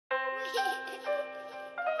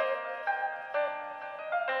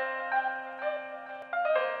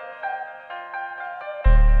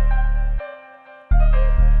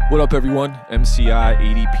What up, everyone?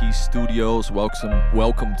 UP-EDP Studios.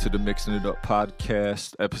 Welcome to the Mixing It Up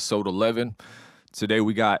podcast, episode 11. Today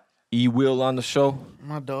we got E-Will on the show.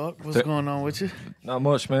 My dog, what's going on with you? Not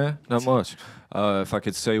much, man. Not much. If I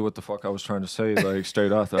could say what the fuck I was trying to say, like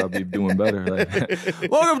straight off, I'd be doing better. Like,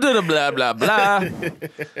 welcome to the blah blah blah.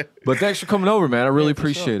 But thanks for coming over, man. I really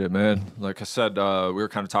appreciate it, man. Like I said, we were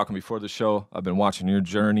kind of talking before the show. I've been watching your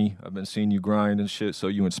journey. I've been seeing you grind and shit. So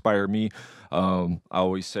you inspire me. I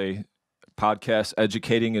always say, podcast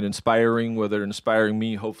educating and inspiring. Whether inspiring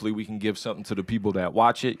me, hopefully we can give something to the people that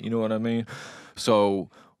watch it. You know what I mean? So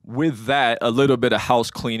with that, a little bit of house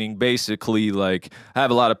cleaning, basically, like I have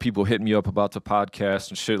a lot of people hitting me up about the podcast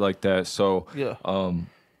and shit like that. So yeah,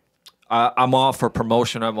 I'm all for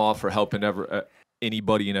promotion. I'm all for helping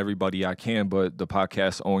anybody and everybody I can, but the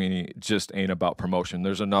podcast only just ain't about promotion.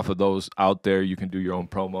 There's enough of those out there. You can do your own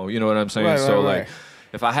promo. You know what I'm saying? Right.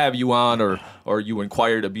 If I have you on or you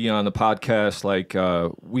inquire to be on the podcast, like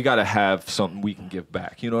we got to have something we can give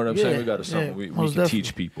back. You know what I'm saying? We got to something we can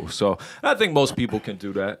teach people. So I think most people can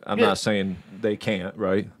do that. I'm not saying they can't,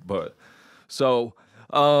 right? But so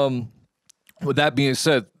with that being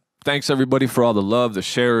said, thanks everybody for all the love, the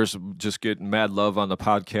shares, just getting mad love on the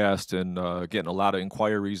podcast and getting a lot of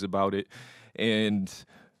inquiries about it. And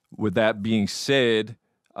with that being said,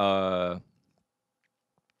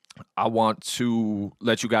 I want to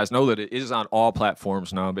let you guys know that it is on all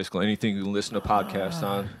platforms now. Basically, anything you can listen to podcasts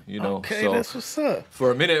on, you know. Okay, so that's what's up.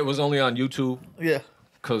 For a minute, it was only on YouTube. Yeah.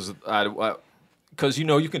 Because you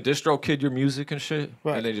know you can distro kid your music and shit,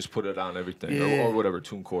 right, and they just put it on everything or whatever,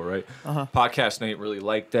 TuneCore, right? Podcast ain't really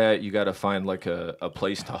like that. You got to find like a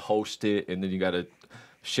place to host it, and then you got to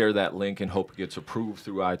share that link and hope it gets approved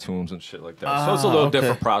through iTunes and shit like that. So it's a little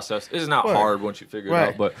different process. It's not hard once you figure it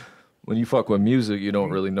out, but when you fuck with music, you don't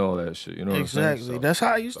really know that shit. You know what I'm saying? Exactly. That's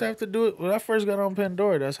how I used to have to do it when I first got on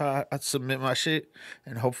Pandora. That's how I submit my shit,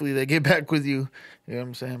 and hopefully they get back with you. You know what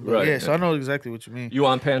I'm saying? But yeah, so I know exactly what you mean. You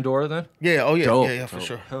on Pandora then? Yeah. Oh yeah. Dope. Yeah, for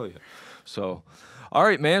sure. Hell yeah. So, all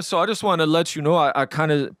right, man. So I just want to let you know, I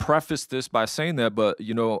kind of prefaced this by saying that, but,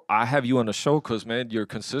 you know, I have you on the show because, man, your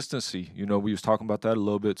consistency, you know, we was talking about that a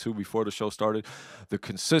little bit, too, before the show started. The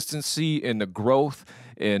consistency and the growth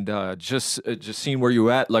and just seeing where you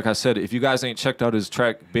at. Like I said, if you guys ain't checked out his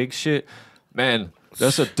track, Big Shit, man,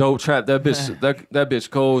 that's a dope track. That bitch, that bitch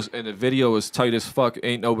goes, and the video is tight as fuck.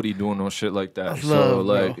 Ain't nobody doing no shit like that. That's so, love,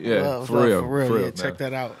 like, bro. yeah, love, for real. Yeah, man. check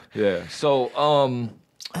that out. Yeah. So,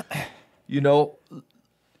 you know,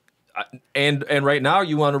 and right now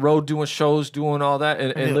you on the road doing shows, doing all that,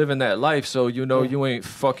 and living that life. So you know you ain't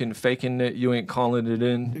fucking faking it. You ain't calling it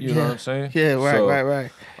in. You know what I'm saying? Yeah.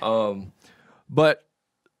 Right. But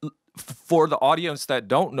for the audience that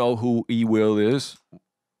don't know who E-Will is,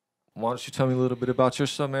 why don't you tell me a little bit about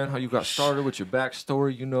yourself, man? How you got started with your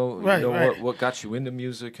backstory? You know, what got you into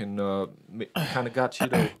music and kind of got you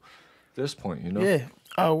to this point. You know? Yeah.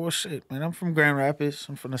 Oh well, shit, man. I'm from Grand Rapids.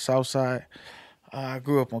 I'm from the South Side. I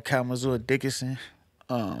grew up on Kalamazoo and Dickinson.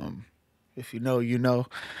 If you know, you know.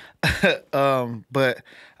 But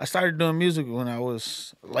I started doing music when I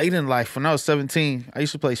was late in life. When I was 17, I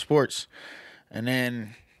used to play sports, and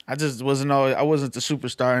then I just wasn't the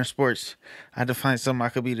superstar in sports. I had to find something I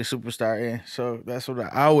could be the superstar in. So that's what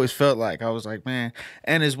I always felt like. I was like, man,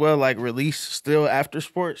 and as well, like release still after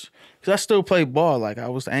sports, because I still played ball. Like I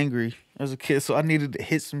was angry as a kid, so I needed to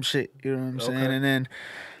hit some shit. You know what I'm saying? And then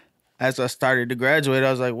as I started to graduate,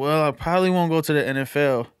 I was like, well, I probably won't go to the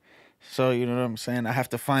NFL. So, you know what I'm saying? I have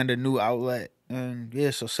to find a new outlet. And yeah,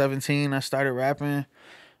 so 17, I started rapping.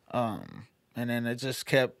 And then it just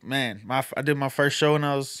kept, man, I did my first show when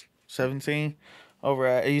I was 17 over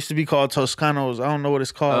at, it used to be called Toscanos. I don't know what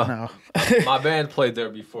it's called now. My band played there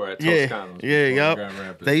before at Toscanos.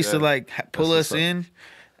 Yeah. They used to like pull us in.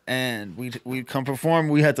 And we'd come perform.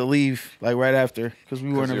 We had to leave like right after because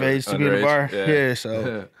we weren't of age to be in the bar. Yeah,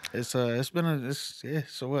 so it's been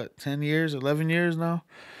so what, 10 years, 11 years now,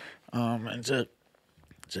 and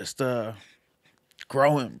just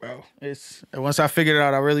growing, bro. It's once I figured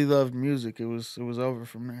out I really loved music, it was over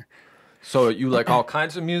from there. So you like all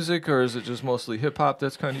kinds of music, or is it just mostly hip hop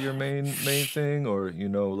that's kind of your main thing, or you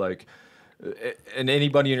know like? And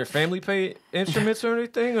anybody in your family play instruments or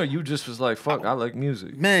anything? Or you just was like, fuck, I like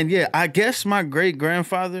music? Man, yeah. I guess my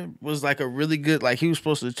great-grandfather was like a really good, like he was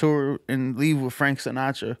supposed to tour and leave with Frank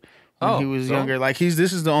Sinatra when he was younger. Like this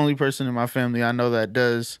is the only person in my family I know that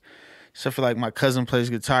does, except for like my cousin plays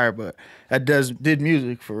guitar, but that did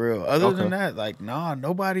music for real. Other than that, like, nah,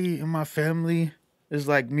 nobody in my family It's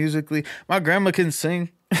like musically, my grandma can sing.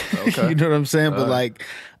 Okay. You know what I'm saying? But Alright. like,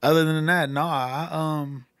 other than that, no.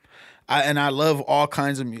 I love all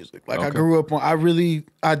kinds of music. Like I Okay. grew up on.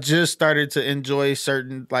 I just started to enjoy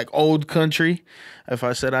certain like old country. If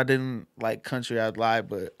I said I didn't like country, I'd lie.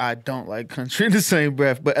 But I don't like country in the same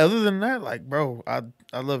breath. But other than that, like bro, I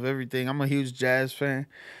love everything. I'm a huge jazz fan.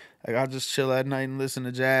 Like I just chill at night and listen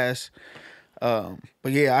to jazz.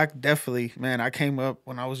 But yeah, I definitely, man, I came up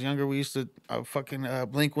when I was younger. We used to fucking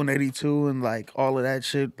Blink 182 and like all of that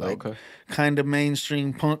shit, like Okay. kind of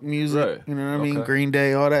mainstream punk music. Right. You know what I mean? Okay. Green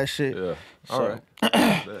Day, all that shit. Yeah. So- All right.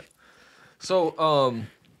 Bet. So,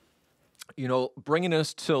 bringing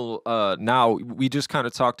us till now, we just kind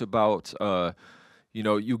of talked about,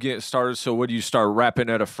 you get started. So, what do you start rapping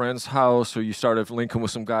at a friend's house, or you started linking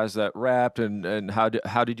with some guys that rapped, and how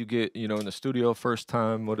did you get in the studio first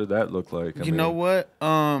time? What did that look like? You know what?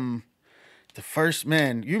 The first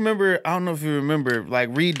man, you remember? I don't know if you remember, like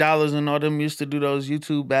Reed Dollars and all them used to do those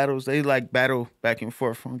YouTube battles. They like battle back and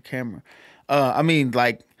forth on camera. I mean,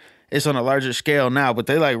 like it's on a larger scale now, but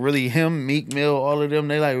they like really him, Meek Mill, all of them.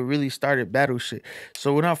 They like really started battle shit.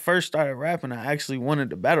 So when I first started rapping, I actually wanted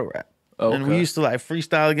to battle rap. And we Okay. used to like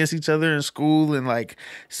freestyle against each other in school and like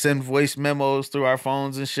send voice memos through our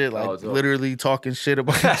phones and shit, like dope. literally talking shit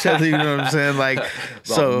about each other. You know what I'm saying? Like,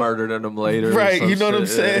 So murdering them later, or right? some You know what I'm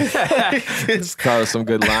shit, saying? yeah. It's Probably some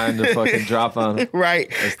good line to fucking drop on them. right.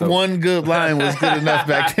 dope. One good line was good enough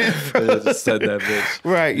back then. Yeah, just said that bitch.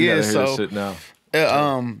 Right, You yeah, gotta hear so- this shit now.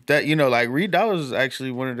 That like Reed Dollaz was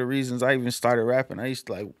actually one of the reasons I even started rapping. I used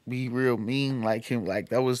to like be real mean like him. Like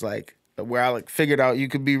that was like where I like figured out you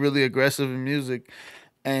could be really aggressive in music.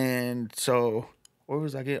 And so where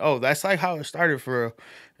was I getting? Oh, that's like how it started for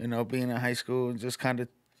real. Being in high school and just kind of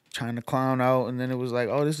trying to clown out. And then it was like,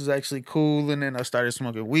 oh, this is actually cool. And then I started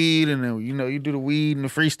smoking weed. And then you do the weed and the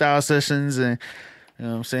freestyle sessions and you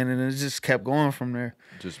know what I'm saying. And it just kept going from there.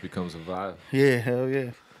 Just becomes a vibe. Yeah, hell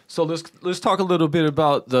yeah. So let's talk a little bit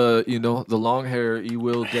about the the long hair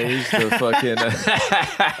E-Will days. The fucking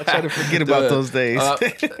I try to forget about those days.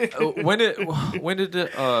 when did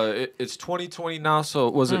it's 2020 now? So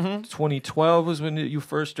was it 2012 was when you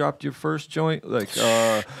first dropped your first joint? Like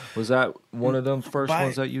was that one of them first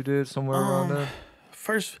ones that you did somewhere around there?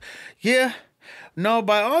 First, yeah. No,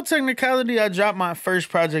 by all technicality, I dropped my first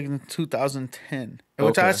project in 2010,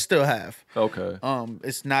 which I Okay. still have. Okay.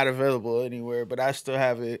 It's not available anywhere, but I still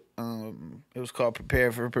have it. It was called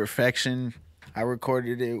Prepare for Perfection. I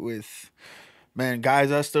recorded it with,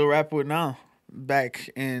 guys I still rap with now back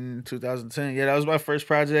in 2010. Yeah, that was my first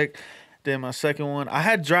project. Then my second one. I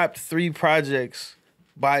had dropped 3 projects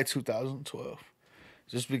by 2012.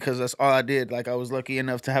 Just because that's all I did. Like I was lucky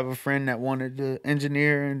enough to have a friend that wanted to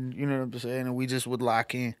engineer and you know what I'm saying, and we just would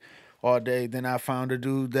lock in all day. Then I found a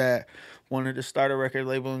dude that wanted to start a record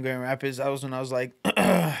label in Grand Rapids. That was when I was like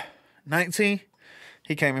 19.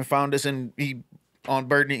 He came and found us and he on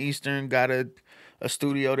Burton and Eastern got a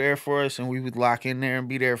studio there for us and we would lock in there and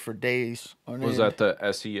be there for days. Was that the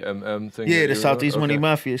SEMM thing? Yeah, that the you Southeast were- Money okay.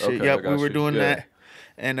 Mafia shit. Okay, I Yep, we got were you. doing Yeah. that.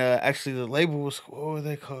 And actually the label was, what were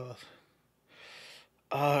they called?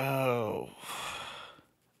 Oh,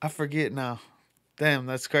 I forget now. Damn,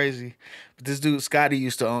 that's crazy. But this dude Scotty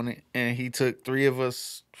used to own it, and he took 3 of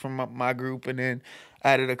us from my group, and then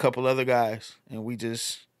added a couple other guys, and we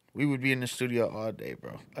would be in the studio all day,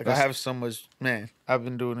 bro. Like I have so much, man. I've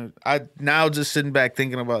been doing it. I now just sitting back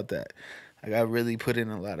thinking about that. Like I really put in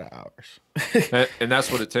a lot of hours. And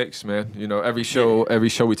that's what it takes, man. Every show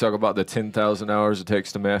we talk about the 10,000 hours it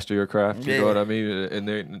takes to master your craft. You know Yeah. what I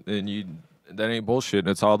mean? That ain't bullshit.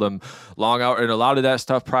 It's all them long hours, and a lot of that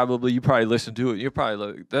stuff. You probably listen to it. You're probably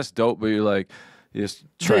like, that's dope, but you're like, it's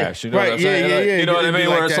trash. You know Right, what I'm saying? yeah, Like, yeah. You know what I It'd be mean?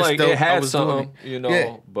 like, Where it's that's like dope. it I had was doing something,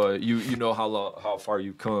 Yeah. but you know how far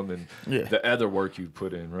you come and Yeah. the other work you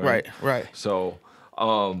put in, right? Right. So,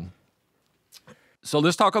 so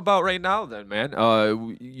let's talk about right now then, man.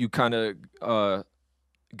 You kind of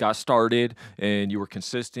got started and you were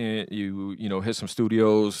consistent. You hit some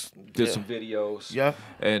studios, did some videos. Yeah.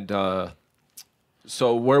 And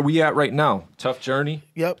so where are we at right now? Tough journey.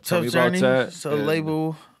 Yep, Tell tough me about journey. that. So And-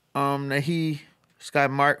 label that Sky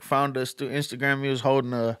Mark found us through Instagram. He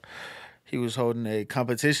was holding a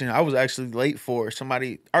competition. I was actually late for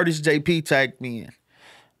artist JP tagged me in.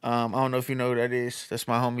 I don't know if you know who that is. That's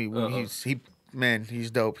my homie.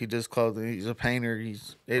 He's dope. He does clothing. He's a painter.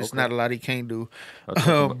 It's not a lot he can't do.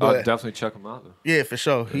 I'll But definitely check them out. Though. yeah, for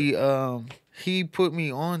sure. He put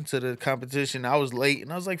me on to the competition. I was late,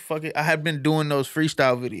 and I was like, "Fuck it." I had been doing those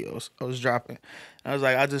freestyle videos. I was dropping. I was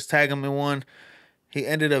like, "I'll just tag him in one." He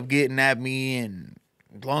ended up getting at me, and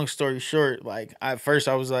long story short, like at first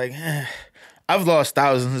I was like, I've lost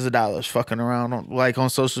thousands of dollars fucking around on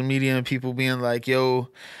social media and people being like, yo,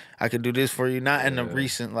 I could do this for you. Not in the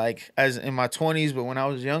recent, like as in my 20s, but when I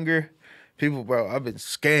was younger, people, bro, I've been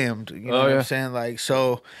scammed. You know what I'm saying? Like,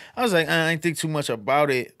 so I was like, I ain't think too much about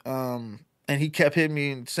it. And he kept hitting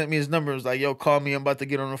me and sent me his number. It was like, yo, call me. I'm about to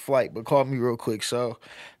get on a flight, but call me real quick. So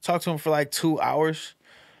talked to him for like 2 hours.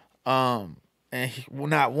 And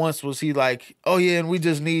not once was he like, oh, yeah, and we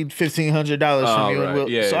just need $1,500 from you.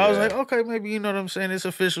 Right. And so I was like, okay, maybe, you know what I'm saying? It's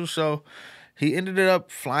official. So he ended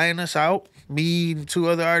up flying us out, me and 2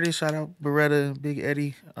 other artists. Shout out Beretta and Big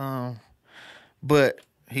Eddie. But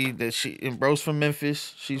and bro's from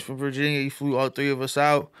Memphis. She's from Virginia. He flew all 3 of us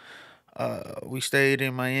out. We stayed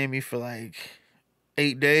in Miami for like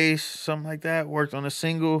 8 days, something like that. Worked on a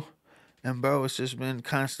single. And bro, it's just been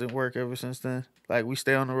constant work ever since then. Like we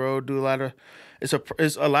stay on the road, do a lot of it's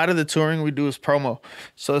a lot of the touring we do is promo.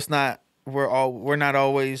 So it's not we're not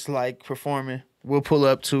always like performing. We'll pull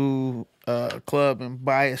up to a club and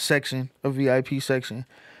buy a section, a VIP section,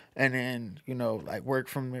 and then, you know, like work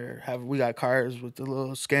from there. We got cars with the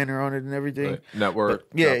little scanner on it and everything. Right.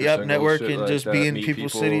 Network. Network and like just that. be in Meet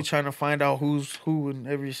people's people. city trying to find out who's who in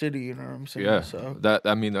every city, you know what I'm saying? Yeah, So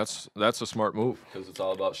that's a smart move because it's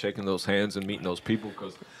all about shaking those hands and meeting those people.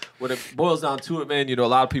 Because when it boils down to it, man, you know, a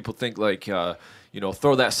lot of people think like, you know,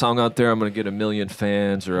 throw that song out there, I'm gonna get 1 million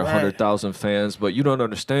fans or 100,000 fans, but you don't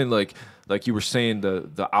understand like you were saying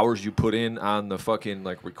the hours you put in on the fucking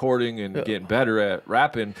like recording and getting better at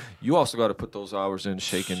rapping. You also got to put those hours in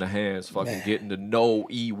shaking the hands, fucking getting to know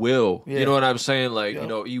E Will. You know what I'm saying? Like you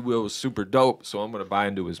know, E Will is super dope, so I'm gonna buy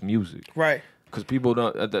into his music. Right. Because people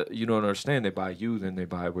you don't understand. They buy you, then they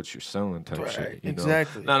buy what you're selling type shit. You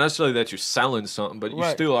Exactly. know? Not necessarily that you're selling something, but you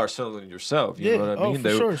still are selling yourself. You know what I mean?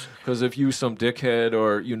 For sure. Because if you some dickhead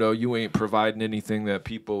or, you know, you ain't providing anything that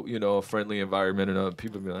people, you know, a friendly environment and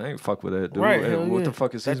people be like, I ain't fuck with that dude. Right. Hey, what the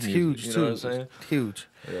fuck is his That's music? huge, You too. know what I'm saying? Huge.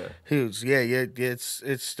 Yeah. Huge. Yeah.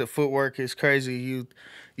 It's the footwork is crazy.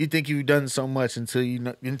 You think you've done so much until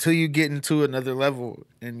you get into another level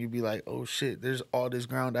and you be like, oh shit, there's all this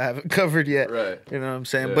ground I haven't covered yet. Right. You know what I'm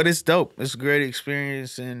saying? Yeah. But it's dope. It's a great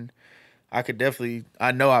experience and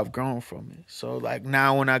I know I've grown from it. So like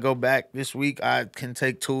now when I go back this week, I can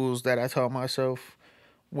take tools that I taught myself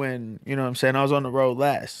when, you know what I'm saying, I was on the road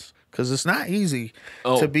last. Because it's not easy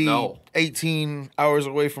to be 18 hours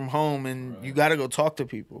away from home and you got to go talk to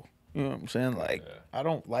people. You know what I'm saying? Like, I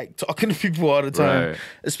don't like talking to people all the time,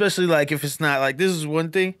 especially like if it's not like this is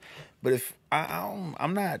one thing, but if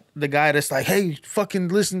I'm not the guy that's like, hey, fucking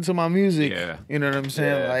listen to my music. Yeah. You know what I'm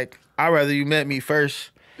saying? Yeah. Like, I'd rather you met me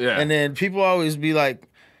first. Yeah. And then people always be like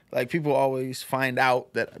people always find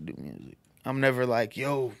out that I do music. I'm never like,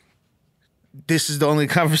 yo, this is the only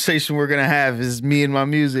conversation we're gonna have is me and my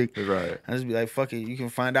music. Right. I just be like, fuck it, you can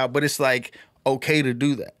find out. But it's like okay to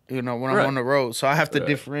do that, you know, when I'm on the road. So I have to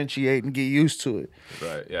differentiate and get used to it.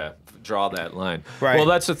 Right, yeah. Draw that line. Right. Well,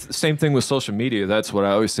 that's the same thing with social media. That's what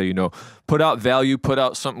I always say, you know, put out value, put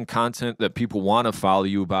out something, content that people want to follow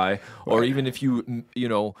you by. Or even if you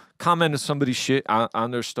know, comment on somebody's shit on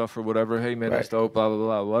their stuff or whatever. Hey, man, that's dope, blah, blah,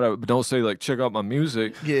 blah, whatever. But don't say, like, check out my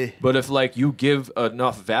music. Yeah. But if, like, you give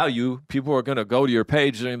enough value, people are going to go to your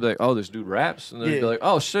page and be like, oh, this dude raps. And they'll be like,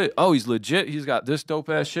 oh, shit. Oh, he's legit. He's got this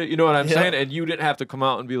dope-ass shit. You know what I'm saying? And you didn't have to come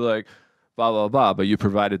out and be like, blah, blah, blah, but you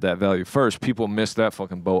provided that value first. People miss that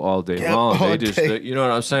fucking boat all day long. They just, you know what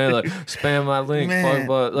I'm saying? Like, spam my link. Man,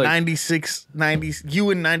 But like, 90, you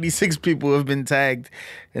and 96 people have been tagged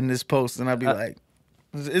in this post, and I'd be like,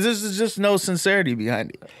 this is just no sincerity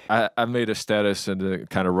behind it. I made a status and it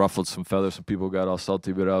kind of ruffled some feathers. Some people got all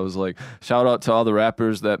salty, but I was like, shout out to all the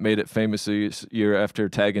rappers that made it famous this year after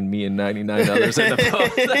tagging me and 99 others in the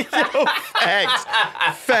post. Yo,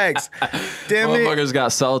 facts. Damn it. Motherfuckers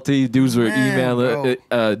got salty. Dudes were emailing,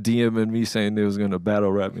 DMing me saying they was going to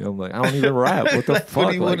battle rap me. I'm like, I don't even rap. What the fuck? What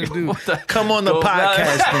do you want to do? Come on the Go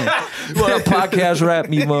podcast then. You want to podcast rap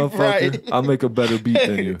me, motherfucker? Right. I'll make a better beat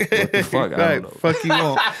than you. What the fuck? I don't know. Fuck you on.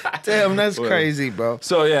 Damn, that's crazy, bro.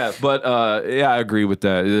 So yeah, but I agree with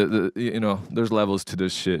that. You know, there's levels to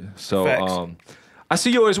this shit. So Facts. I see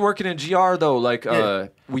you always working in GR though. Like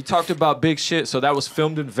we talked about big shit. So that was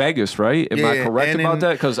filmed in Vegas, right? Am I correct about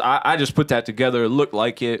that? Because I just put that together. It looked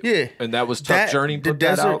like it. Yeah. And that was Tough Journey. Put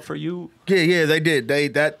that out for you. Yeah, they did.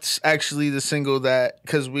 That's actually the single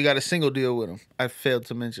because we got a single deal with them. I failed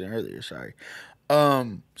to mention earlier. Sorry.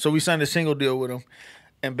 So we signed a single deal with them.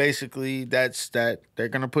 And basically, that's that. They're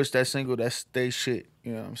gonna push that single. That's they shit.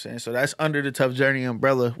 You know what I'm saying? So that's under the Tough Journey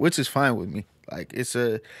umbrella, which is fine with me. Like it's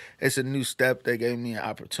a new step. They gave me an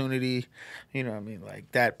opportunity. You know what I mean?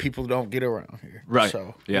 Like that people don't get around here. Right.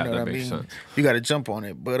 So Yeah, you know that what I makes mean? sense. You got to jump on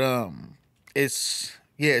it. But it's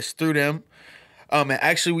through them. And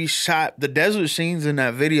actually, we shot the desert scenes in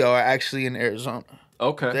that video are actually in Arizona.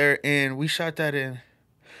 Okay. We shot that in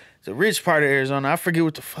the rich part of Arizona. I forget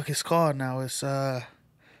what the fuck it's called now. It's I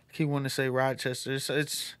keep wanting to say Rochester.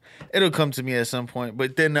 It'll come to me at some point.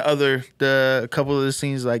 But then the couple of the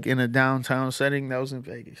scenes like in a downtown setting, that was in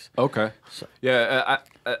Vegas. Okay. So. Yeah,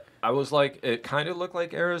 I was like, it kind of looked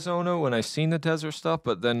like Arizona when I seen the desert stuff,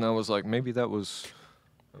 but then I was like, maybe that was.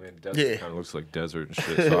 I mean, desert kind of looks like desert and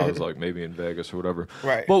shit. So I was like, maybe in Vegas or whatever.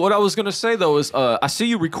 Right. But what I was gonna say though is, I see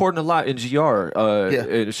you recording a lot in GR,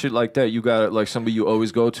 and shit like that. You got like somebody you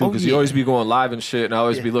always go to because you always be going live and shit, and I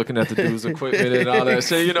always be looking at the dude's equipment and all that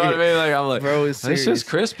shit. You know what I mean? Like I'm like, bro, it's this is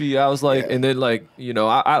crispy. I was like, and then like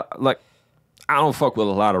I like. I don't fuck with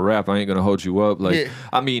a lot of rap. I ain't gonna hold you up. Like,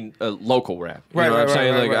 I mean, local rap. You know what I'm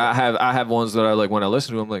saying? Like, I have ones that I like when I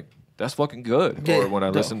listen to them, like, that's fucking good. Yeah, or when I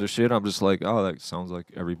listen to shit, I'm just like, oh, that sounds like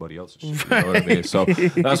everybody else's shit. You know what I mean? So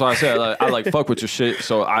that's why I said I like fuck with your shit.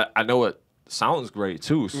 So I know it sounds great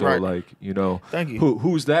too. So like, thank you.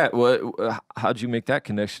 Who's that? How'd you make that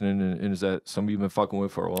connection? And is that somebody you've been fucking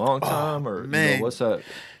with for a long time, or man. What's that?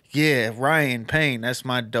 Yeah, Ryan Payne. That's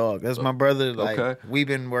my dog. That's my brother. Like we've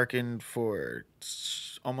been working for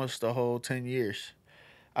almost the whole 10 years.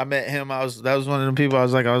 I met him. That was one of them people. I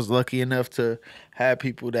was lucky enough to have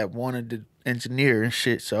people that wanted to engineer and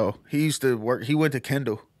shit. So he used to work. He went to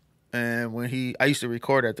Kendall, and I used to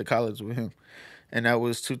record at the college with him, and that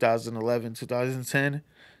was 2011, 2010.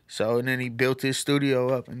 So and then he built his studio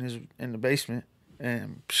up in the basement,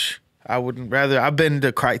 and I've been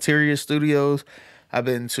to Criteria Studios. I've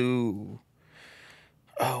been to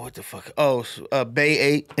what the fuck? Bay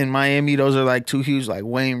 8 in Miami. Those are like two huge. Like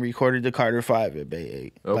Wayne recorded the Carter 5 at Bay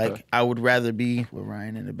 8. Okay. Like I would rather be with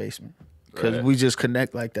Ryan in the basement because we just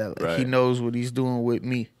connect like that. Like he knows what he's doing with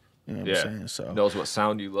me. You know what I'm saying? So knows what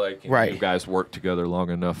sound you like. And you guys work together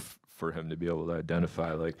long enough for him to be able to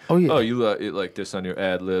identify, like, you like this on your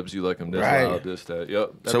ad libs, you like him this loud, this, that.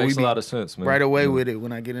 Yep, that makes a lot of sense, man. Right away with it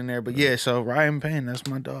when I get in there. But so Ryan Payne, that's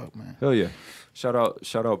my dog, man. Hell yeah. Shout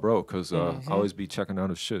out, bro, because I always be checking out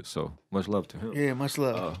his shit. So much love to him. Yeah, much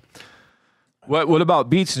love. What about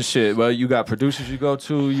beats and shit? Well, you got producers you go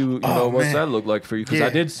to. You know, what's that look like for you? Because I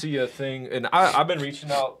did see a thing, and I've been reaching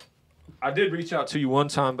out. I did reach out to you one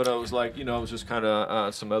time, but I was like, it was just kind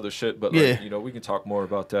of some other shit. But like, we can talk more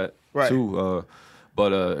about that too.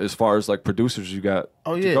 But as far as like producers, you got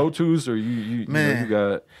go-tos, or you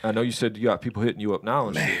got. I know you said you got people hitting you up now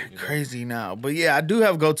and shit. Crazy now, but yeah, I do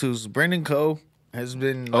have go-tos. Brendan Cole has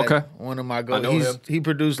been one of my go-tos. He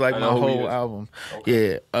produced like my whole album.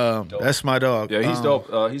 Okay. Yeah, that's my dog. Yeah, he's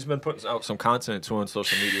dope. He's been putting out some content too on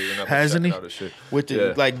social media. Hasn't he? Out his shit. With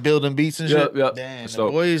the like building beats and shit. Yeah. Damn, the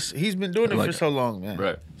boys. He's been doing it for so long, man.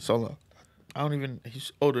 Right. So long.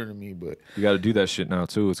 He's older than me, but you got to do that shit now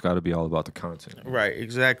too. It's got to be all about the content. Right,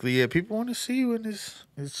 exactly. Yeah, people want to see you in this.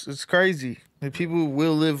 It's crazy. And people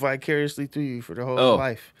will live vicariously through you for their whole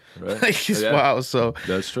life. Right. Like it's wild. So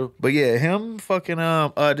that's true. But yeah, him fucking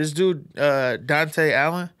this dude Dante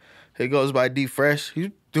Allen, he goes by D Fresh. He's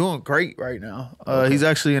doing great right now. He's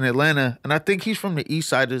actually in Atlanta, and I think he's from the east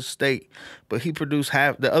side of the state, but he produced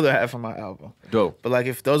the other half of my album. Dope. But like,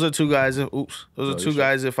 if those are two guys,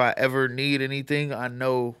 guys. If I ever need anything, I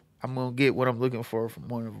know I'm gonna get what I'm looking for from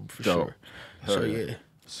one of them for sure. So yeah,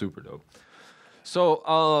 super dope.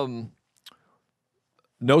 So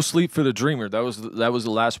No Sleep for the Dreamer. That was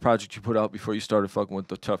the last project you put out before you started fucking with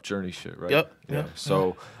the Tough Journey shit, right? Yep. Yeah.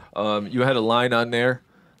 So you had a line on there.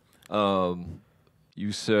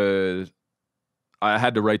 You said, I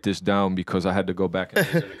had to write this down because I had to go back and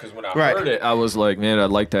visit it. Because when I heard it, I was like, man, I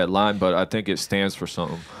like that line, but I think it stands for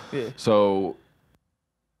something. Yeah. So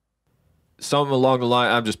something along the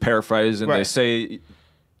line, I'm just paraphrasing. They say,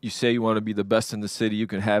 you say you want to be the best in the city, you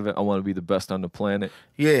can have it. I want to be the best on the planet.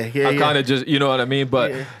 Yeah. I kind of just, you know what I mean?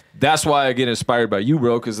 But that's why I get inspired by you,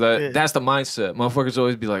 bro, because that's the mindset. Motherfuckers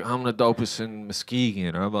always be like, I'm the dopest in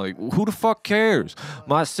Muskegon. Or I'm like, who the fuck cares?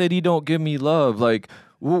 My city don't give me love. Like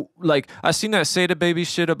I seen that Say the Baby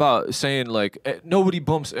shit about saying like nobody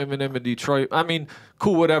bumps Eminem in Detroit. I mean,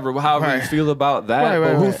 cool, whatever. However you feel about that,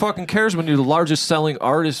 but who fucking cares when you're the largest selling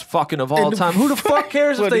artist fucking of all time? Who the fuck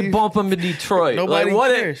cares if they bump him in Detroit? Nobody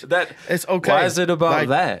cares. It's okay. Why is it about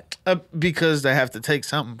that? Because they have to take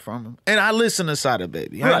something from him. And I listen to Sada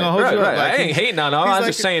Baby. Right. I ain't hating on him. I'm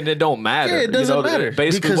just saying it don't matter. Yeah, it doesn't matter.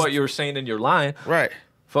 Basically, what you were saying in your line. Right.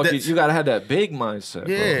 Fuck it, you gotta have that big mindset.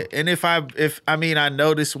 Yeah, bro. And I mean, I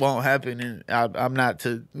know this won't happen, and I'm not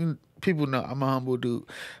people know I'm a humble dude,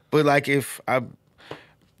 but like if I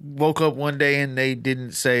woke up one day and they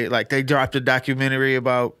didn't say, like, they dropped a documentary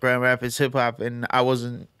about Grand Rapids hip hop and I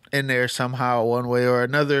wasn't in there somehow, one way or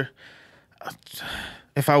another.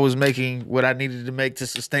 If I was making what I needed to make to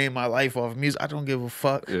sustain my life off of music, I don't give a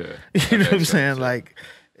fuck. Yeah. You know what I'm saying? Like,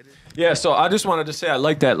 yeah. So I just wanted to say I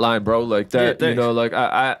like that line, bro. Like that, Yeah, you know, like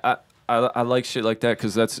I like shit like that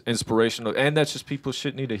because that's inspirational, and that's just people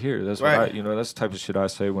shit need to hear. That's what Right. that's the type of shit I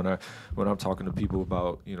say when I'm talking to people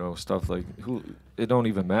about stuff like it don't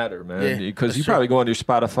even matter, man. Yeah, Because that's you true. probably go on your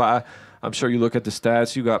Spotify. I'm sure you look at the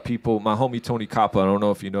stats. You got people. My homie Tony Kappa. I don't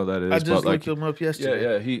know if you know that is. I just but looked like, him up yesterday.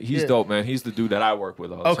 yeah, he's Yeah. dope, man. He's the dude that I work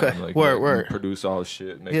with all the Okay. time. Like, Word. we produce all the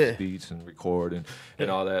shit, make Yeah. beats and record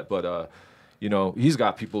and all that. But he's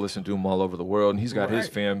got people listening to him all over the world, and he's got his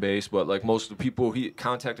Right. fan base. But like most of the people he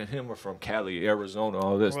contacting him are from Cali, Arizona,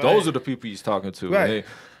 all this. Right. Those are the people he's talking to. Right. Hey,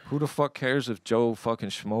 who the fuck cares if Joe fucking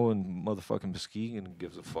Schmo and motherfucking Muskegon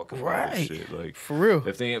gives a fuck about Right. this shit? Like, For real.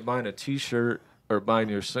 if they ain't buying a T-shirt or buying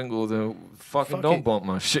your single, then fucking Fuck don't it. bump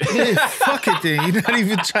my shit. Yeah, fuck it then. You're not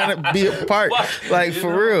even trying to be a part. Like,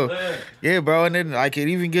 for real. Yeah, bro. And then like it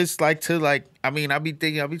even gets like to like, I mean, I be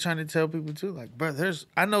trying to tell people too, like, bro,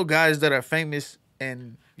 I know guys that are famous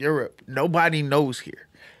in Europe. Nobody knows here.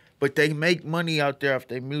 But they make money out there off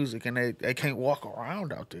their music, and they can't walk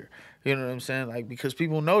around out there. You know what I'm saying? Like, because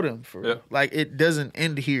people know them for Yep. like it doesn't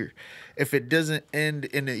end here. If it doesn't end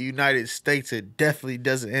in the United States, it definitely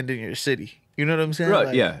doesn't end in your city. You know what I'm saying? Right,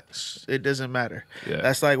 Like, yeah. It doesn't matter. Yeah.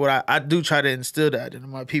 That's like what I do try to instill that into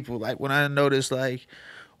my people. Like when I notice like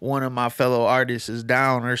one of my fellow artists is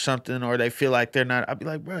down or something, or they feel like they're not, I'd be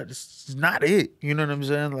like, bro, this is not it. You know what I'm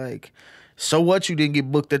saying? Like, so what you didn't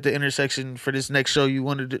get booked at the intersection for this next show you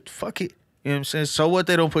wanted to, fuck it. You know what I'm saying? So what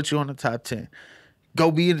they don't put you on the top 10. Go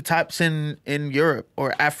be in the top 10 in Europe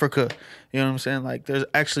or Africa. You know what I'm saying? Like, there's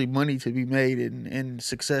actually money to be made and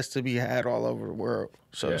success to be had all over the world.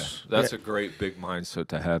 So Yeah, that's a great big mindset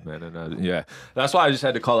to have, man. And yeah, that's why I just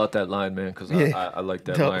had to call out that line, man, because Yeah. I like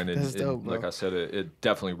that Dope. line. And, That's dope, bro. like I said, it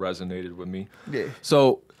definitely resonated with me. Yeah.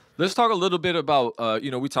 So let's talk a little bit about,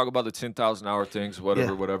 we talk about the 10,000 hour things,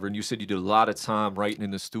 whatever, Yeah. whatever. And you said you did a lot of time writing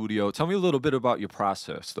in the studio. Tell me a little bit about your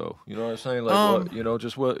process, though. You know what I'm saying?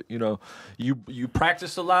 Like, you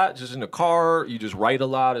practice a lot just in the car. You just write a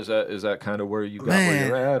lot. Is that kind of where you got where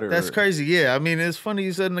you're at? Or? That's crazy. Yeah, I mean, it's funny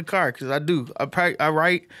you said in the car because I do. I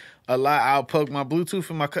write a lot. I'll plug my Bluetooth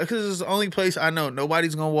in my car because it's the only place I know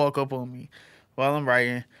nobody's gonna walk up on me while I'm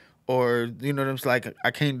writing, or you know what I'm saying. Like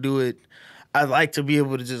I can't do it. I like to be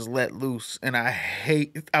able to just let loose, and I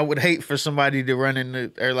would hate for somebody to run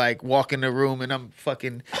in or like walk in the room and I'm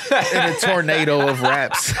fucking in a tornado of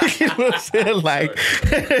raps. You know what I'm saying? Like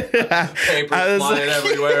Papers flying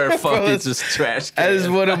everywhere. Fuck, it's just trash can. That is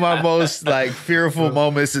one of my most like fearful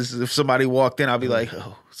moments. Is if somebody walked in, I'll be like,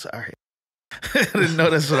 "Oh, sorry, I didn't know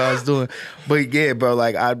that's what I was doing." But yeah, bro,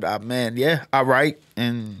 like I write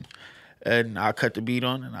and I'll cut the beat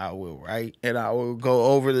on and I will write and I will go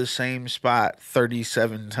over the same spot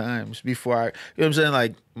 37 times before you know what I'm saying?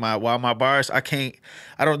 Like while my bars, I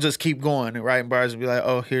don't just keep going and writing bars and be like,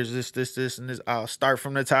 oh, here's this, and this. I'll start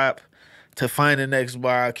from the top to find the next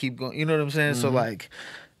bar. I'll keep going. You know what I'm saying? So like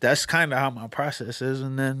that's kind of how my process is.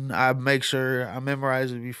 And then I make sure I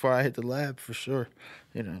memorize it before I hit the lab for sure.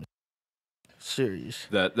 You know. Serious.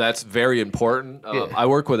 That's very important. Yeah. I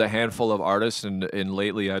work with a handful of artists, and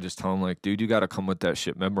lately I just tell them like, dude, you got to come with that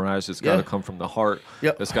shit memorized. It's got to come from the heart.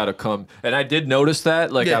 Yep. It's got to come. And I did notice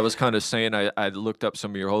that. Like Yeah. I was kind of saying, I looked up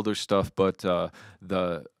some of your older stuff, but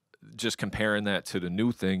the just comparing that to the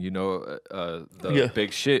new thing, the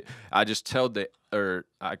big shit. I just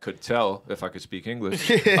I could tell if I could speak English.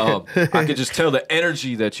 I could just tell the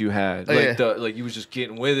energy that you had, like you was just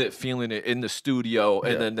getting with it, feeling it in the studio,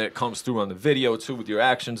 and then that comes through on the video too with your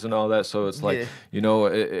actions and all that. So it's like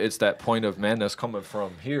it's that point of man that's coming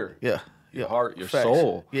from here, your heart, your Facts.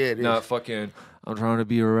 soul, Yeah, it is. not fucking. I'm trying to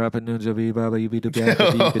be a rapper ninja, whatever. You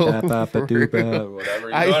know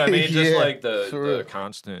what I mean? Just like the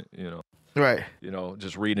constant, Right.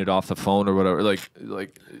 Just reading it off the phone or whatever. Like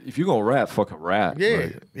if you're gonna rap, fucking rap. Yeah,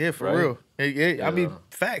 like, for right? real. Yeah, I mean,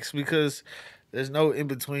 facts, because there's no in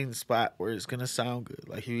between spot where it's gonna sound good.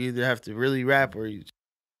 Like you either have to really rap or you,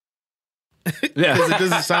 because it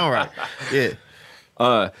doesn't sound right. Yeah.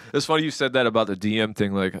 It's funny you said that about the DM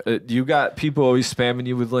thing. Like, you got people always spamming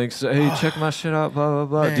you with links. Hey, check my shit out. Blah blah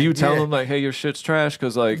blah. Man, Do you tell them like, hey, your shit's trash?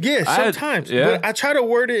 Because like, sometimes. But I try to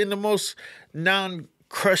word it in the most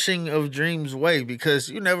non-crushing of dreams way, because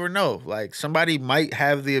you never know. Like somebody might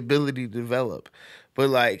have the ability to develop, but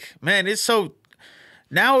like, man, it's so.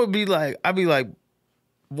 Now it'd be like I'd be like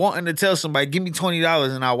wanting to tell somebody, give me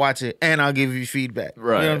 $20 and I'll watch it and I'll give you feedback.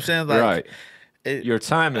 Right. You know what I'm saying? Like, right. Your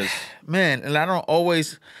time is man, and I don't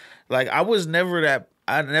always like. I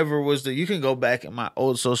I never was you can go back in my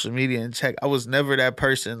old social media and check. I was never that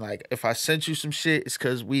person. Like, if I sent you some shit, it's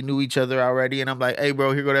because we knew each other already. And I'm like, hey,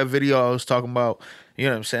 bro, here go that video I was talking about. You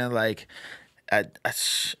know what I'm saying? Like,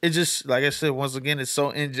 it just, like I said, once again, it's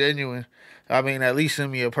so ingenuine. I mean, at least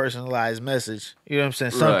send me a personalized message. You know what I'm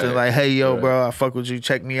saying? Something like, hey, yo, bro, I fuck with you.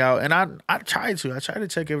 Check me out. And I try to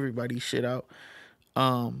check everybody's shit out.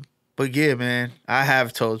 But yeah, man, I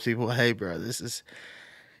have told people, hey, bro,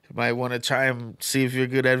 you might want to try and see if you're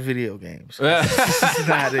good at video games. This is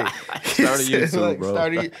not it. Start a YouTube, like, bro.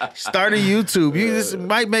 Start a YouTube. You just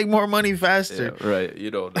might make more money faster. Yeah, right.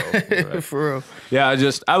 You don't know. Right. For real. Yeah,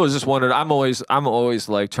 I was just wondering. I'm always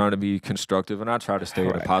like trying to be constructive, and I try to stay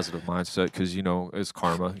in a positive mindset because it's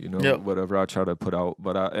karma. Whatever I try to put out,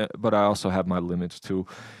 but I also have my limits too.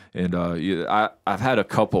 And I've had a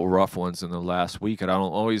couple rough ones in the last week, and I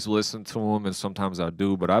don't always listen to them, and sometimes I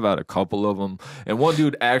do, but I've had a couple of them. And one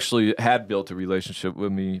dude actually had built a relationship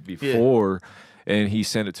with me before, and he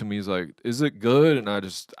sent it to me. He's like, "Is it good?" And I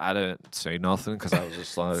didn't say nothing because I was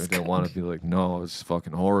just like, I didn't want to be like, "No, it's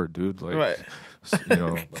fucking horror, dude." Like, right.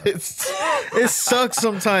 It sucks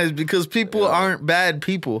sometimes because people aren't bad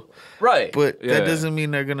people, right? But that doesn't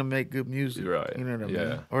mean they're gonna make good music, right? You know what I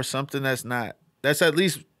mean? Or something that's at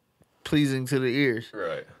least pleasing to the ears.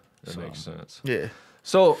 Right. That makes sense. Yeah.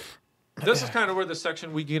 So this is kind of where the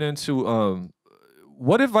section we get into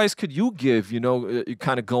what advice could you give,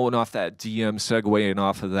 kind of going off that DM segueing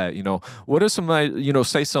off of that, what are some,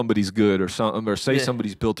 say somebody's good or something, or say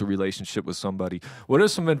somebody's built a relationship with somebody. What are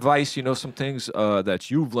some advice, some things that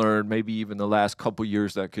you've learned, maybe even the last couple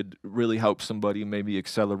years that could really help somebody, maybe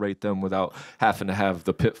accelerate them without having to have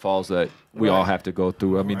the pitfalls that we all have to go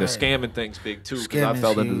through. I mean, the scamming thing's big too, because I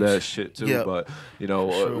fell into that shit too. Yep. But,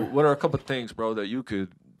 what are a couple things, bro, that you could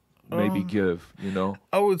maybe give,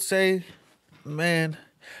 I would say... I'm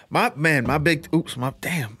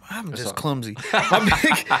just clumsy.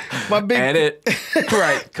 My big edit.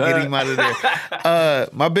 Right. Cut. Get him out of there.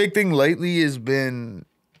 My big thing lately has been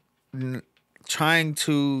trying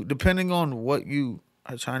to, depending on what you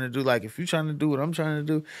are trying to do, like if you're trying to do what I'm trying to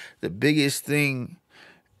do, the biggest thing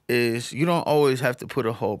is you don't always have to put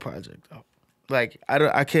a whole project up. Like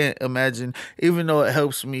I can't imagine, even though it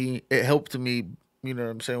helped me, you know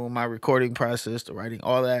what I'm saying, with my recording process, the writing,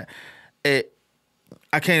 all that.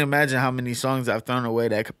 I can't imagine how many songs I've thrown away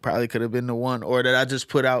that probably could have been the one, or that I just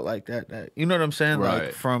put out like that. You know what I'm saying? Right.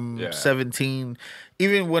 Like from 17,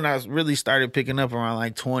 even when I really started picking up around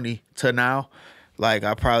like 20 to now, like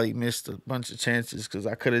I probably missed a bunch of chances because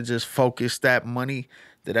I could have just focused that money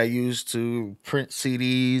that I used to print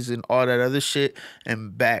CDs and all that other shit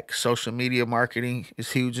and back. Social media marketing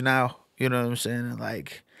is huge now. You know what I'm saying? And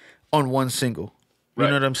like on one single. You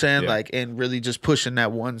know what I'm saying? Like, and really just pushing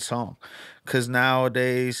that one song. Because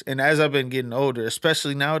nowadays, and as I've been getting older,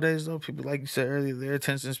 especially nowadays, though, people, like you said earlier, their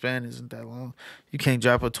attention span isn't that long. You can't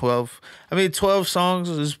drop a 12. 12 songs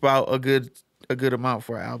is about a good amount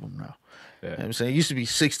for an album now. Yeah. You know what I'm saying? It used to be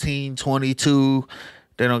 16, 22.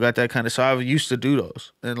 They don't got that kind of, so I used to do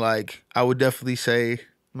those. And, like, I would definitely say,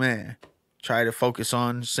 man, try to focus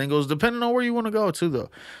on singles, depending on where you want to go, too, though.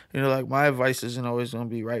 Like, my advice isn't always going to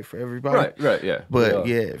be right for everybody. Right, yeah. But,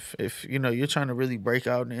 if you're trying to really break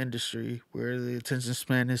out in the industry where the attention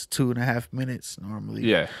span is 2.5 minutes normally,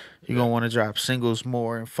 you're going to want to drop singles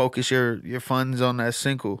more and focus your funds on that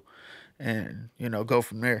single and, go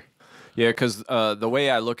from there. Yeah, because the way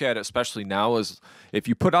I look at it, especially now, is if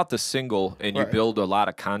you put out the single and you build a lot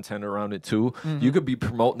of content around it too, you could be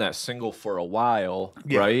promoting that single for a while,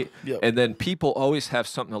 right? Yep. And then people always have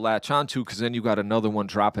something to latch onto because then you got another one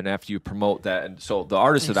dropping after you promote that. And so the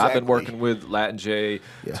artists that I've been working with, Latin J,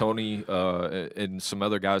 Tony, and some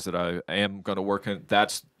other guys that I am going to work in,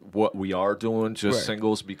 that's what we are doing, just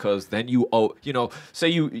singles, because then say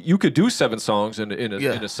you could do 7 songs in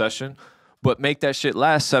a session, but make that shit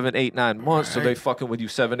last 7, 8, 9 months. So they fucking with you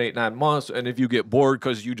 7, 8, 9 months. And if you get bored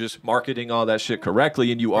because you just marketing all that shit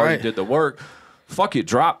correctly and you already did the work, fuck it,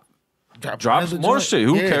 drop some more shit.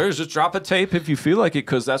 Who cares? Just drop a tape if you feel like it,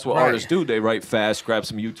 because that's what artists do. They write fast, grab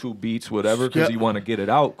some YouTube beats, whatever, because you want to get it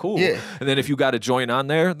out. Cool. Yeah. And then if you got a joint on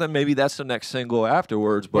there, then maybe that's the next single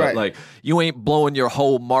afterwards. But like, you ain't blowing your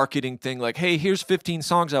whole marketing thing like, hey, here's 15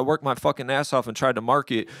 songs I worked my fucking ass off and tried to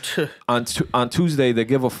market. on Tuesday, they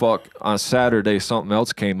give a fuck. On Saturday, something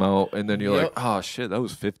else came out. And then you're like, oh, shit, that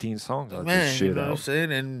was 15 songs. You know what I'm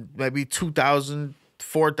saying? And maybe $2,000,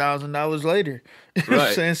 $4,000 later. You know what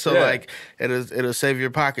I'm saying? So like it'll save your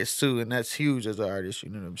pockets too, and that's huge as an artist, you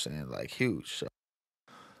know what I'm saying? Like huge. So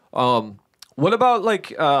what about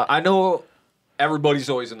like I know everybody's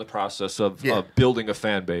always in the process of Yeah. building a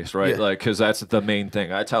fan base, right? Yeah. Like, because that's the main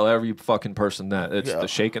thing. I tell every fucking person that it's the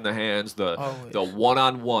shaking the hands, the Always.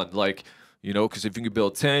 one-on-one, like. You know, because if you can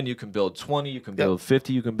build 10, you can build 20, you can build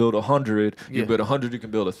 50, you can build 100. You Yeah. build 100, you can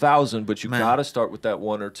build 1,000. But you Man. gotta start with that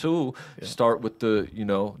one or two. Start with the, you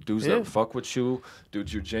know, dudes Yeah. that fuck with you,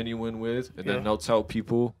 dudes you're genuine with, and Yeah. then they'll tell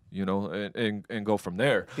people, you know, and go from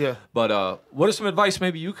there. Yeah. But what is some advice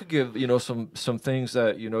maybe you could give? You know, some things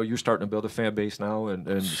that you know you're starting to build a fan base now,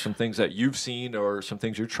 and some things that you've seen or some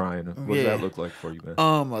things you're trying. What does that look like for you, man?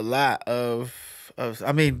 A lot of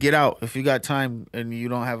I mean, get out if you got time and you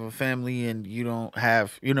don't have a family and you don't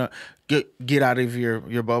have, you know, get out of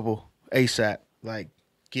your bubble ASAP. Like,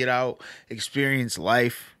 get out, experience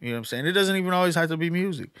life. You know what I'm saying? It doesn't even always have to be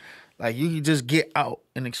music. Like, you can just get out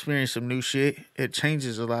and experience some new shit. It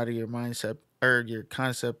changes a lot of your mindset or your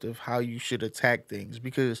concept of how you should attack things,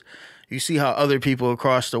 because you see how other people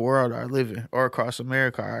across the world are living or across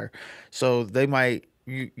America are. So they might,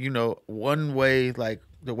 you know, one way, like,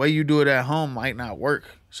 the way you do it at home might not work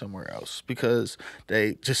somewhere else because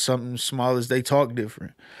they just something small as they talk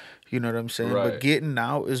different. You know what I'm saying? Right. But getting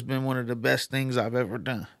out has been one of the best things I've ever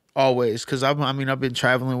done. Always. Because I've been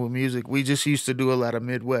traveling with music. We just used to do a lot of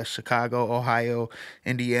Midwest, Chicago, Ohio,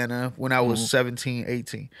 Indiana when I was 17,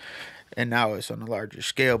 18. And now it's on a larger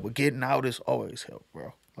scale. But getting out is always help,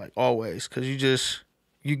 bro. Like, always. Because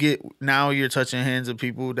now you're touching hands of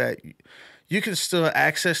people that you can still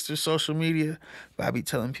access through social media, but I be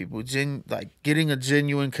telling people, getting a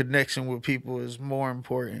genuine connection with people is more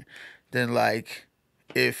important than, like,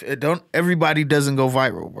 if it don't. Everybody doesn't go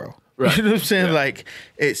viral, bro. Right. You know what I'm saying? Yeah. Like,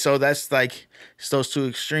 so that's like, it's those two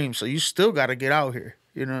extremes. So you still got to get out here.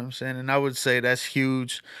 You know what I'm saying? And I would say that's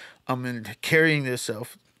huge. And carrying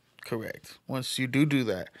yourself correct once you do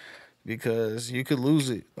that, because you could lose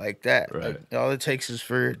it like that. Right. Like, all it takes is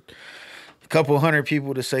for couple hundred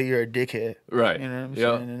people to say you're a dickhead. Right. You know what I'm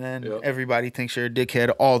Yeah. saying? And then Yeah. everybody thinks you're a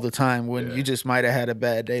dickhead all the time when Yeah. you just might have had a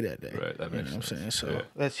bad day that day. Right, that makes You know what I'm saying? sense. So Yeah.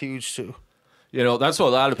 that's huge too. You know, that's what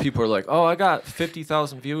a lot of people are like, oh, I got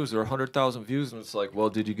 50,000 views or 100,000 views. And it's like, well,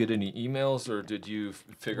 did you get any emails or did you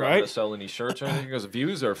figure out how to sell any shirts or anything? Because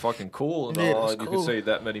views are fucking cool and Yeah, all. that's And you cool. could say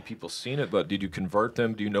that many people seen it, but did you convert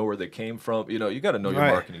them? Do you know where they came from? You know, you got to know your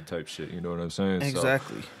Right. marketing type shit. You know what I'm saying?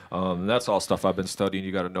 Exactly. So, that's all stuff I've been studying.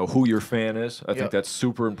 You got to know who your fan is. I think Yep. that's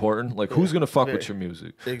super important. Like, who's going to fuck with Very. your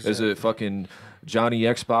music? Is Exactly. it fucking Johnny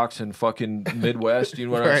Xbox in fucking Midwest? You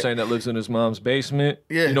know what I'm Right. saying? That lives in his mom's basement?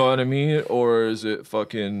 Yeah. You know what I mean? Or is it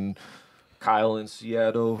fucking Kyle in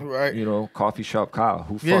Seattle? Right. You know, coffee shop Kyle.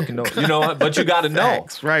 Who Yeah. fucking know? You know, but you got to know.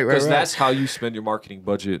 Facts. Right, Because right. that's how you spend your marketing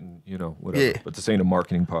budget and, you know, whatever. Yeah. But this ain't a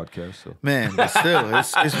marketing podcast, so. Man, but still,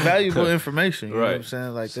 it's valuable information. You know what I'm Right.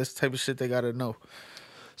 saying? Like, that's the type of shit they got to know.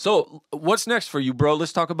 So, what's next for you, bro?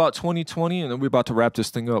 Let's talk about 2020, and then we're about to wrap this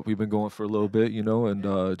thing up. We've been going for a little bit, you know, and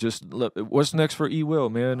what's next for E-Will,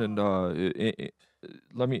 man? And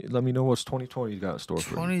let me know what's 2020 got in store for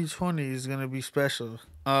you. 2020 is gonna be special.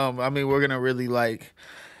 We're gonna really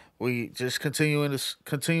we just continuing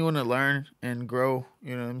to learn and grow.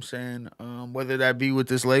 You know what I'm saying? Whether that be with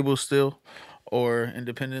this label still or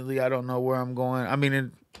independently, I don't know where I'm going. I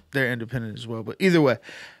mean, they're independent as well, but either way,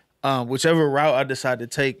 whichever route I decide to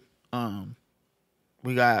take, I'm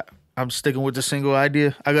sticking with the single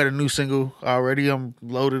idea. I got a new single already. I'm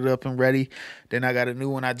loaded up and ready. Then I got a new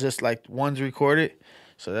one. I just one's recorded,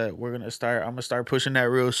 so that I'm gonna start pushing that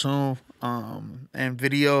real soon. And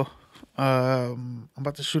video. I'm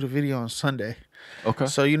about to shoot a video on Sunday. Okay.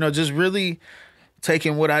 So, you know, just really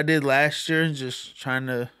taking what I did last year and just trying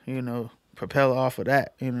to, you know, propel off of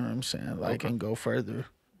that. You know what I'm saying? And go further.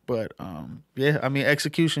 But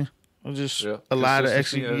execution. Just Yeah. a lot of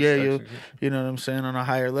Consistency, execution. yeah, Yeah, execution. you know what I'm saying, on a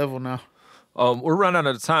higher level now. We're running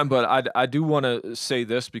out of time, but I do want to say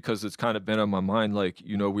this because it's kind of been on my mind. Like,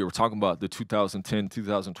 you know, we were talking about the 2010,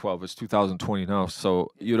 2012. It's 2020 now.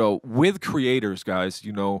 So, you know, with creators, guys,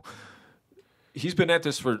 you know, he's been at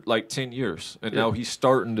this for like 10 years, and now he's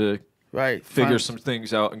starting to Right. figure some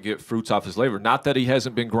things out and get fruits off his labor. Not that he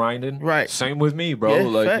hasn't been grinding. Right. Same with me, bro. Yeah,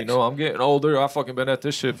 like, you facts. know, I'm getting older. I fucking been at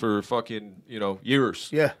this shit for fucking, you know, years.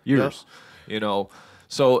 Yeah, Years. You know.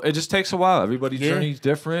 So it just takes a while. Everybody's Yeah. journey's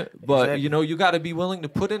different. But, Exactly. you know, you got to be willing to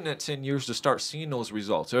put in that 10 years to start seeing those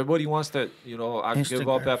results. Everybody wants that, you know, I Instant give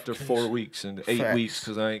up after gratification. 4 weeks and 8 Facts. weeks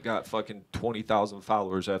because I ain't got fucking 20,000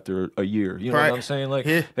 followers after a year. You know Right. what I'm saying? Like,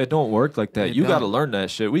 Yeah. it don't work like that. It You got to don't. learn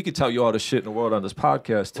that shit. We could tell you all the shit in the world on this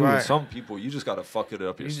podcast, too. And Right. some people, you just got to fuck it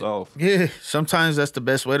up yourself. Yeah, sometimes that's the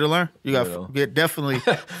best way to learn. You got You know. to get definitely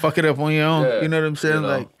fuck it up on your own. Yeah, You know what I'm saying? you know.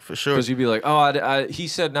 Like, for sure. Because you'd be like, oh, he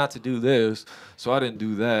said not to do this, so I didn't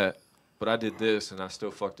do that. but I did this and I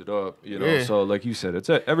still fucked it up, you know. So like you said,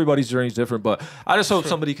 everybody's journey is different, but I just hope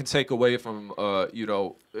somebody can take away from you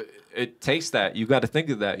know, it takes that. You got to think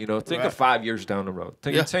of that, you know. Think of 5 years down the road.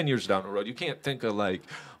 Think of 10 years down the road. You can't think of like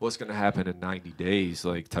what's gonna happen in 90 days,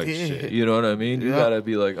 like type shit. You know what I mean? You gotta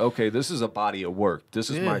be like, okay, this is a body of work.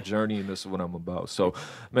 This is my journey, and this is what I'm about. So,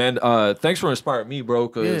 man, thanks for inspiring me, bro.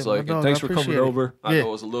 Cause like, and thanks for coming over. I know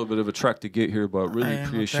it was a little bit of a trek to get here, but really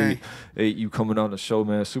appreciate you coming on the show,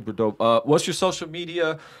 man. Super dope. What's your social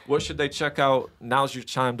media? What should they check out? Now's your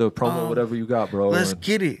time to promo whatever you got, bro. Let's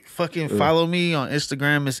get it. Fucking follow me on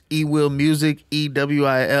Instagram. It's eWillMuzik,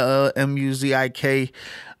 EWILLMUZIK.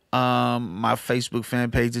 My Facebook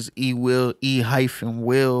fan page is eWill,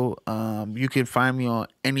 E-Will. You can find me on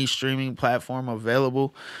any streaming platform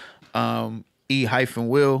available.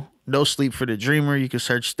 E-Will. No Sleep for the Dreamer. You can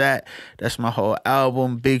search that. That's my whole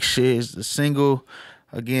album. Big Shit is the single.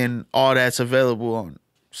 Again, all that's available on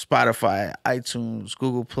Spotify, iTunes,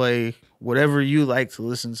 Google Play, whatever you like to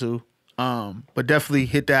listen to. But definitely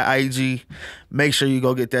hit that IG. Make sure you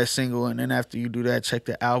go get that single, and then after you do that, check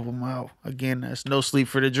the album out. Again, that's No Sleep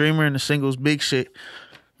for the Dreamer, and the single's Big Shit.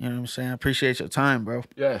 You know what I'm saying? I appreciate your time, bro.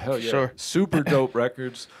 Yeah, hell yeah. Sure. Super dope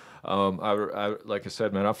records. I like I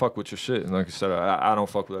said, man, I fuck with your shit, and like I said, I don't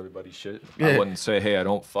fuck with everybody's shit. I wouldn't say, hey, I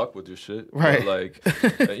don't fuck with your shit, right? But like,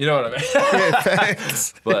 you know what I mean? Yeah,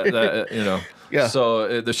 thanks. But you know,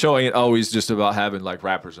 So the show ain't always just about having like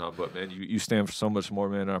rappers on, but man, you stand for so much more,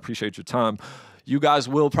 man. And I appreciate your time. You guys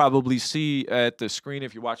will probably see at the screen,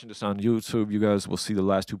 if you're watching this on YouTube, you guys will see the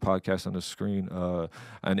last 2 podcasts on the screen.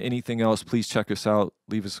 And anything else, please check us out.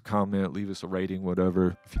 Leave us a comment, leave us a rating,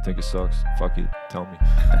 whatever. If you think it sucks, fuck it, tell me.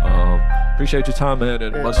 Appreciate your time, man,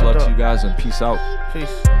 and much love to you guys, and peace out.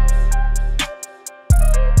 Peace.